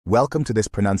Welcome to this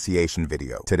pronunciation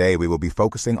video. Today we will be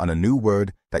focusing on a new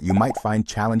word that you might find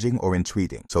challenging or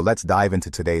intriguing. So let's dive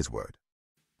into today's word.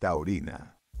 Taurina,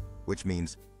 which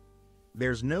means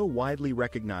There's no widely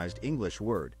recognized English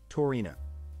word, Taurina.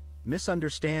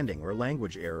 Misunderstanding or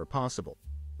language error possible.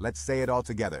 let's say it all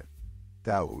together.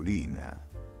 Taurina.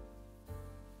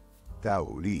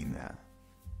 Taurina.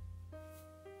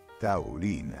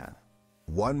 Taurina.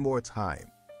 One more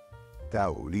time.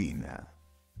 Taurina.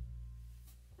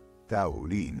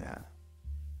 Taurina.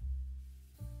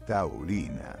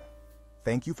 Taurina.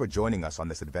 Thank you for joining us on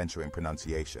this adventure in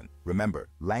pronunciation. Remember,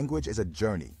 language is a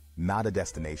journey, not a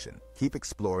destination. Keep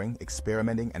exploring,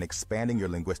 experimenting, and expanding your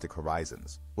linguistic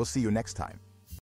horizons. We'll see you next time.